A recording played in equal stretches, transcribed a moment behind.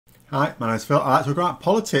Hi, my name's Phil. I like to talk about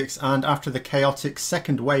politics, and after the chaotic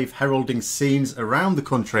second wave heralding scenes around the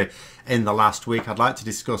country in the last week, I'd like to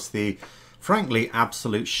discuss the, frankly,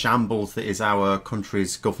 absolute shambles that is our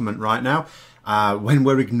country's government right now, when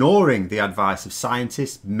we're ignoring the advice of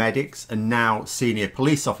scientists, medics, and now senior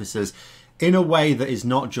police officers in a way that is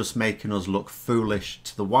not just making us look foolish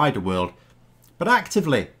to the wider world, but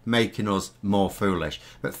actively making us more foolish.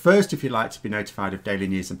 But first, if you'd like to be notified of daily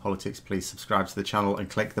news and politics, please subscribe to the channel and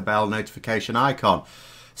click the bell notification icon.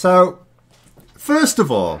 So, first of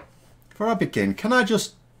all, before I begin, can I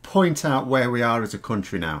just point out where we are as a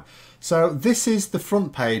country now? So this is the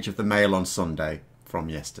front page of the Mail on Sunday from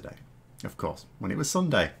yesterday, of course, when it was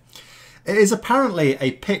Sunday. It is apparently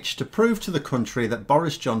a pitch to prove to the country that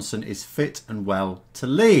Boris Johnson is fit and well to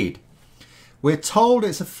lead. We're told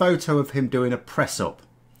it's a photo of him doing a press-up,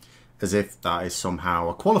 as if that is somehow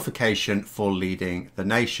a qualification for leading the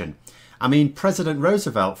nation. I mean, President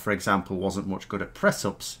Roosevelt, for example, wasn't much good at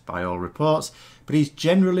press-ups by all reports, but he's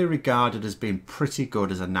generally regarded as being pretty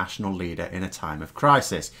good as a national leader in a time of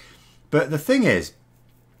crisis. But the thing is,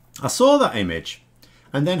 I saw that image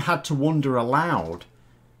and then had to wonder aloud,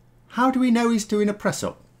 how do we know he's doing a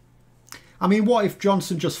press-up? I mean, what if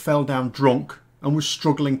Johnson just fell down drunk and was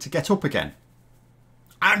struggling to get up again?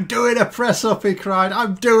 "I'm doing a press-up," he cried.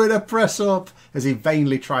 "I'm doing a press-up," as he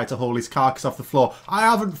vainly tried to haul his carcass off the floor. "I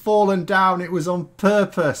haven't fallen down, it was on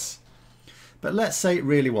purpose." But let's say it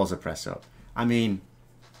really was a press-up. I mean,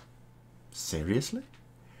 seriously?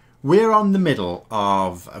 We're on the middle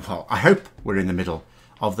of, well, I hope we're in the middle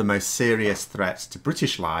of the most serious threats to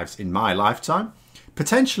British lives in my lifetime,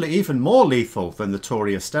 potentially even more lethal than the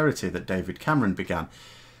Tory austerity that David Cameron began.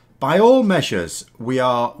 By all measures, we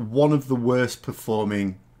are one of the worst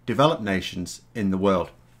performing developed nations in the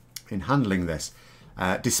world in handling this.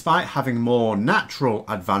 Despite having more natural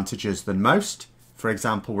advantages than most, for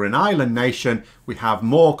example, we're an island nation, we have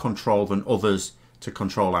more control than others to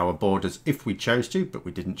control our borders if we chose to, but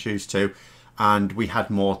we didn't choose to, and we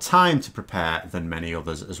had more time to prepare than many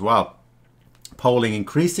others as well. Polling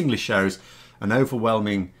increasingly shows an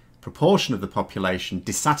overwhelming proportion of the population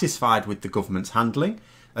dissatisfied with the government's handling,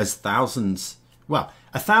 as thousands, well,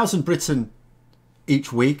 1,000 Britain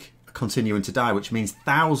each week are continuing to die, which means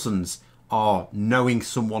thousands are knowing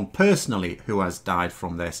someone personally who has died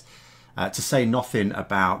from this, to say nothing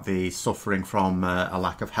about the suffering from a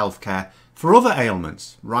lack of healthcare for other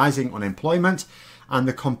ailments, rising unemployment, and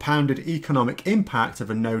the compounded economic impact of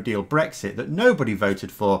a no-deal Brexit that nobody voted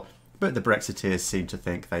for, but the Brexiteers seem to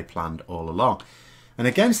think they planned all along. And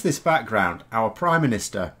against this background, our Prime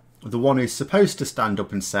Minister, the one who's supposed to stand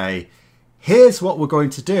up and say, "Here's what we're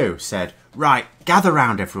going to do," said, "Right, gather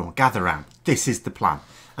round everyone, gather round. This is the plan."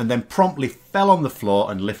 And then promptly fell on the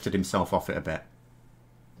floor and lifted himself off it a bit.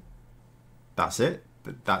 That's it.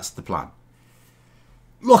 That's the plan.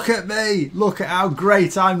 "Look at me. Look at how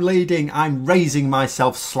great I'm leading. I'm raising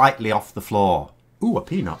myself slightly off the floor." Ooh, a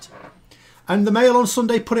peanut. And the Mail on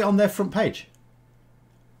Sunday put it on their front page.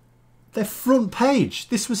 Their front page.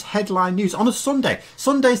 This was headline news on a Sunday.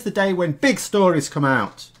 Sunday's the day when big stories come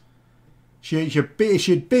out. It's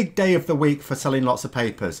your big day of the week for selling lots of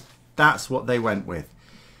papers. That's what they went with.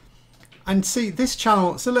 And see, this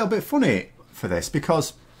channel, it's a little bit funny for this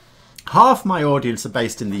because half my audience are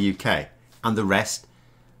based in the UK and the rest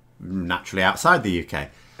naturally outside the UK.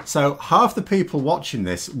 So half the people watching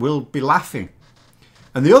this will be laughing.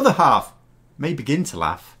 And the other half may begin to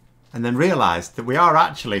laugh and then realise that we are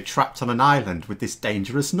actually trapped on an island with this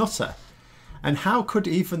dangerous nutter. And how could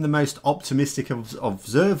even the most optimistic of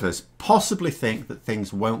observers possibly think that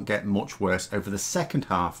things won't get much worse over the second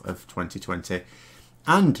half of 2020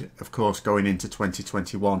 and, of course, going into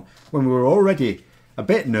 2021 when we were already a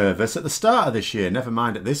bit nervous at the start of this year, never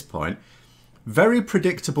mind at this point. Very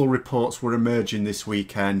predictable reports were emerging this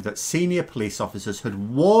weekend that senior police officers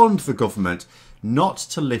had warned the government not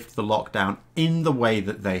to lift the lockdown in the way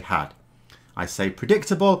that they had. I say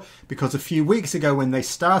predictable because a few weeks ago when they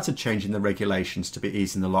started changing the regulations to be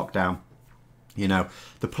easing the lockdown, you know,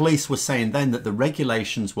 the police were saying then that the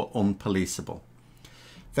regulations were unpoliceable.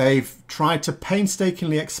 They've tried to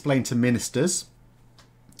painstakingly explain to ministers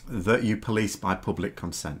that you police by public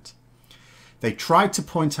consent. They tried to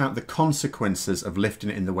point out the consequences of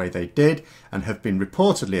lifting it in the way they did and have been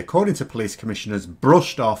reportedly, according to police commissioners,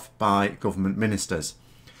 brushed off by government ministers.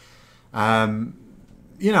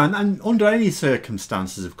 You know, and under any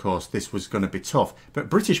circumstances, of course, this was going to be tough.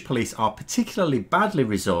 But British police are particularly badly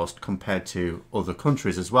resourced compared to other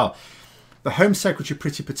countries as well. The Home Secretary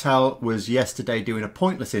Priti Patel was yesterday doing a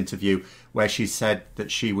pointless interview where she said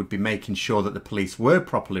that she would be making sure that the police were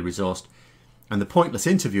properly resourced. And the pointless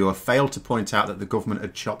interviewer failed to point out that the government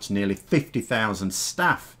had chopped nearly 50,000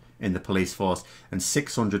 staff in the police force and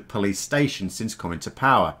 600 police stations since coming to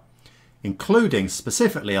power, including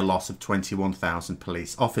specifically a loss of 21,000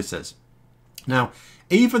 police officers. Now,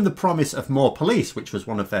 even the promise of more police, which was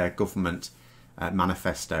one of their government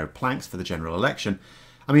manifesto planks for the general election,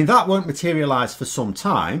 I mean, that won't materialise for some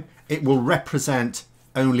time. It will represent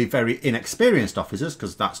only very inexperienced officers,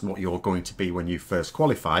 because that's what you're going to be when you first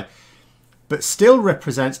qualify, but still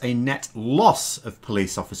represents a net loss of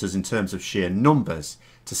police officers in terms of sheer numbers,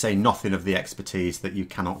 to say nothing of the expertise that you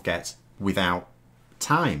cannot get without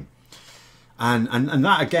time. And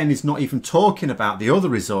that, again, is not even talking about the other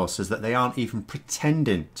resources that they aren't even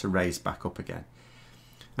pretending to raise back up again.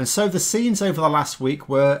 And so the scenes over the last week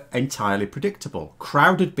were entirely predictable.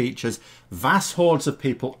 Crowded beaches, vast hordes of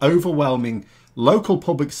people overwhelming local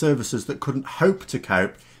public services that couldn't hope to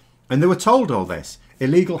cope. And they were told all this.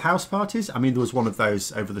 Illegal house parties. I mean, there was one of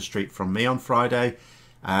those over the street from me on Friday.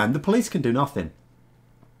 And the police can do nothing.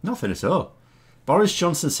 Nothing at all. Boris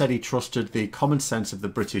Johnson said he trusted the common sense of the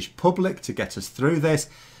British public to get us through this,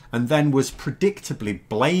 and then was predictably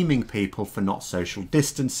blaming people for not social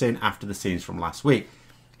distancing after the scenes from last week.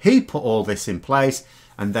 He put all this in place,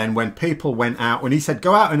 and then when people went out, when he said,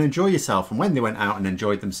 go out and enjoy yourself, and when they went out and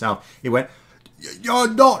enjoyed themselves, he went,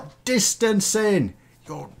 you're not distancing,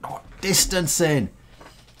 you're not distancing,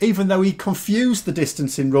 even though he confused the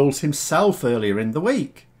distancing rules himself earlier in the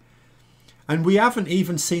week. And we haven't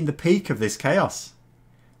even seen the peak of this chaos,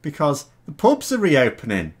 because the pubs are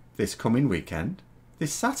reopening this coming weekend,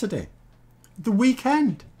 this Saturday. The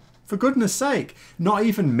weekend, for goodness sake. Not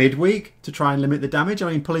even midweek to try and limit the damage.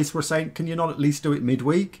 I mean, police were saying, can you not at least do it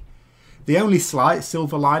midweek? The only slight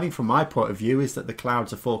silver lining from my point of view is that the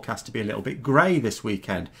clouds are forecast to be a little bit grey this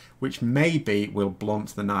weekend, which maybe will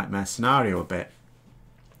blunt the nightmare scenario a bit.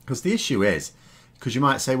 Because the issue is, because you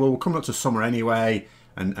might say, well, we're coming up to summer anyway,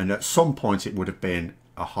 and at some point it would have been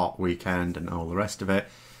a hot weekend and all the rest of it.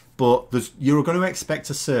 But you're going to expect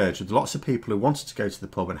a surge with lots of people who wanted to go to the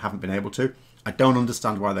pub and haven't been able to. I don't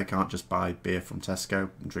understand why they can't just buy beer from Tesco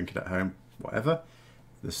and drink it at home, whatever.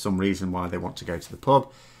 There's some reason why they want to go to the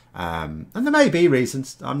pub. And there may be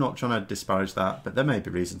reasons. I'm not trying to disparage that, but there may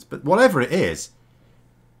be reasons. But whatever it is,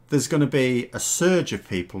 there's going to be a surge of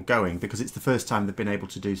people going because it's the first time they've been able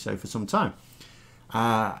to do so for some time.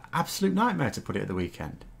 Absolute nightmare, to put it, at the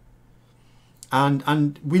weekend.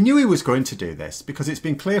 And we knew he was going to do this because it's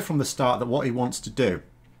been clear from the start that what he wants to do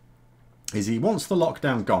is he wants the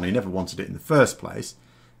lockdown gone. He never wanted it in the first place.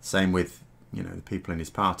 Same with, you know, the people in his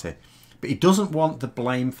party. But he doesn't want the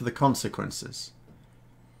blame for the consequences.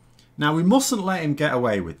 Now, we mustn't let him get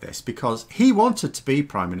away with this because he wanted to be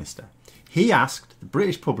Prime Minister. He asked the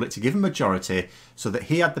British public to give him a majority so that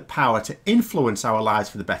he had the power to influence our lives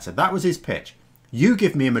for the better. That was his pitch. You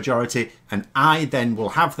give me a majority and I then will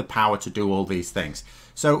have the power to do all these things.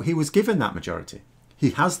 So he was given that majority.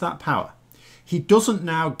 He has that power. He doesn't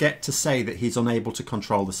now get to say that he's unable to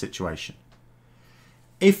control the situation.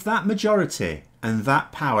 If that majority and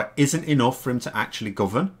that power isn't enough for him to actually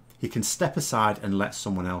govern, he can step aside and let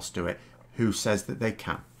someone else do it who says that they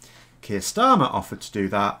can. Keir Starmer offered to do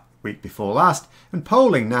that week before last, and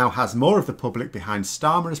polling now has more of the public behind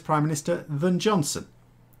Starmer as Prime Minister than Johnson.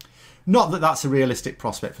 Not that that's a realistic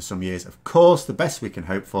prospect for some years. Of course, the best we can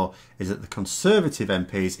hope for is that the Conservative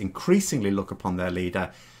MPs increasingly look upon their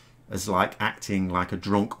leader as like acting like a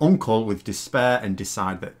drunk uncle with despair and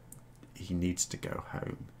decide that he needs to go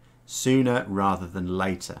home sooner rather than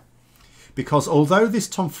later. Because although this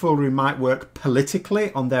tomfoolery might work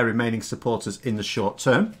politically on their remaining supporters in the short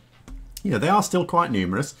term, you know, they are still quite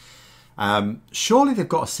numerous, surely they've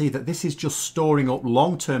got to see that this is just storing up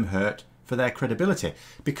long-term hurt for their credibility,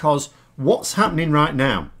 because what's happening right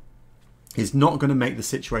now is not going to make the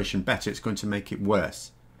situation better. It's going to make it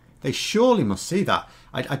worse. They surely must see that.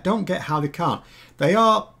 I don't get how they can't. They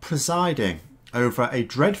are presiding over a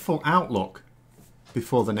dreadful outlook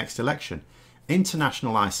before the next election.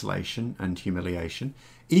 International isolation and humiliation,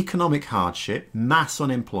 economic hardship, mass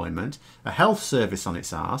unemployment, a health service on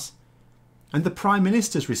its arse, and the Prime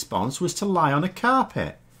Minister's response was to lie on a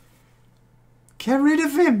carpet. Get rid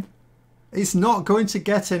of him. It's not going to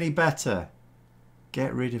get any better.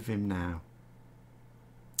 Get rid of him now.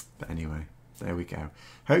 But anyway, there we go.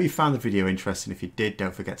 Hope you found the video interesting. If you did,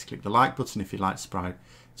 don't forget to click the like button. If you'd like to subscribe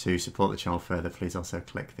to support the channel further, please also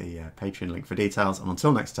click the Patreon link for details. And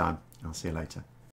until next time, I'll see you later.